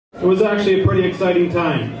it was actually a pretty exciting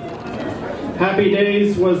time. Happy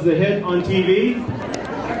Days was the hit on TV.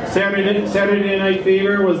 Saturday Night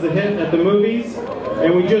Fever was the hit at the movies.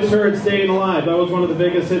 And we just heard Staying Alive. That was one of the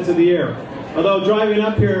biggest hits of the year. Although driving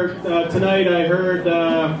up here tonight, I heard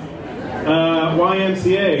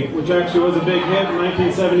YMCA, which actually was a big hit in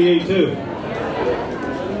 1978 too.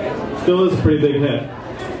 Still is a pretty big hit.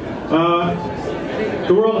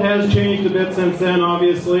 The world has changed a bit since then,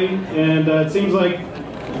 obviously, and it seems like,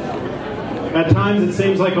 at times it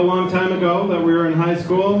seems like a long time ago that we were in high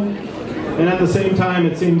school, and at the same time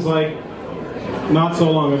it seems like not so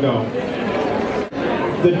long ago.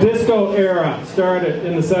 The disco era started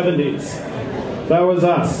in the 70s. That was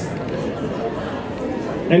us.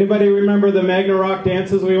 Anybody remember the Magna Rock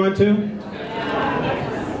dances we went to?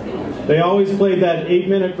 They always played that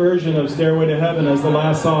 8-minute version of Stairway to Heaven as the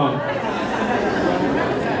last song.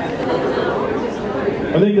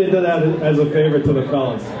 I think they did that as a favor to the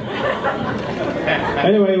fellas.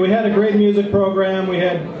 Anyway, we had a great music program. We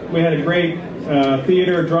had a great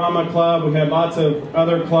theater, drama club. We had lots of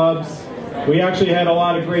other clubs. We actually had a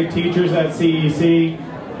lot of great teachers at CEC.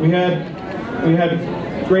 We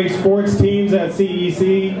had great sports teams at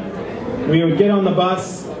CEC. We would get on the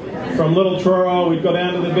bus from Little Truro, we'd go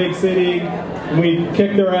down to the big city, and we'd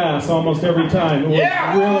kick their ass almost every time. It was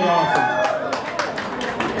really awesome.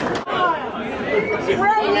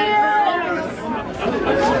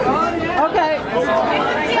 Okay.